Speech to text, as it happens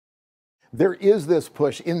There is this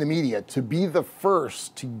push in the media to be the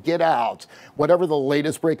first to get out whatever the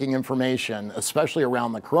latest breaking information, especially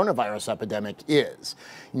around the coronavirus epidemic, is.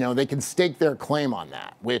 They can stake their claim on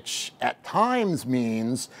that, which at times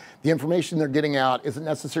means the information they're getting out isn't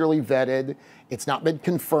necessarily vetted. It's not been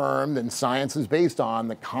confirmed, and science is based on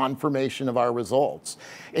the confirmation of our results.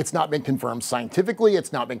 It's not been confirmed scientifically.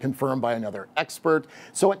 It's not been confirmed by another expert.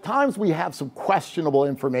 So at times we have some questionable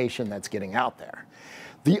information that's getting out there.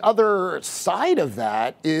 The other side of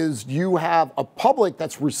that is you have a public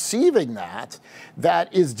that's receiving that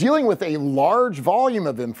is dealing with a large volume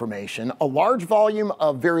of information, a large volume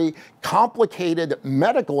of very complicated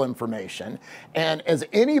medical information. And as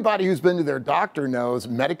anybody who's been to their doctor knows,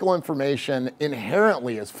 medical information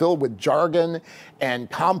inherently is filled with jargon and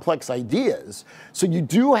complex ideas. So you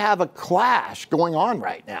do have a clash going on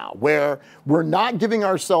right now where we're not giving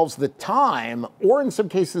ourselves the time, or in some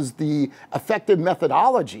cases the effective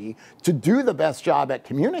methodology, to do the best job at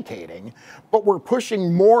communicating, but we're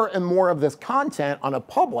pushing more and more of this content on a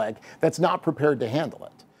public that's not prepared to handle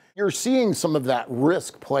it. You're seeing some of that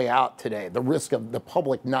risk play out today, the risk of the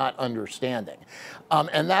public not understanding.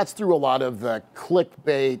 And that's through a lot of the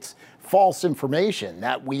clickbait, false information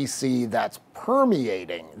that we see that's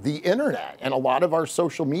permeating the internet and a lot of our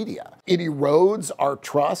social media. It erodes our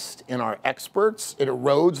trust in our experts. It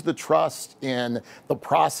erodes the trust in the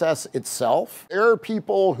process itself. There are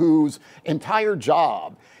people whose entire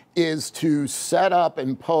job is to set up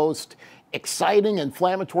and post exciting,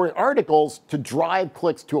 inflammatory articles to drive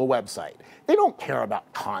clicks to a website. They don't care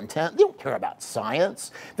about content. They don't care about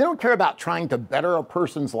science. They don't care about trying to better a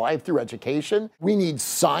person's life through education. We need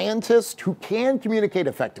scientists who can communicate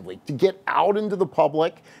effectively to get out into the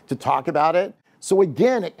public to talk about it. So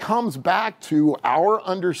again, it comes back to our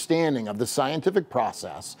understanding of the scientific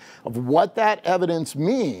process, of what that evidence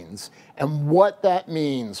means and what that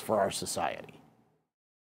means for our society.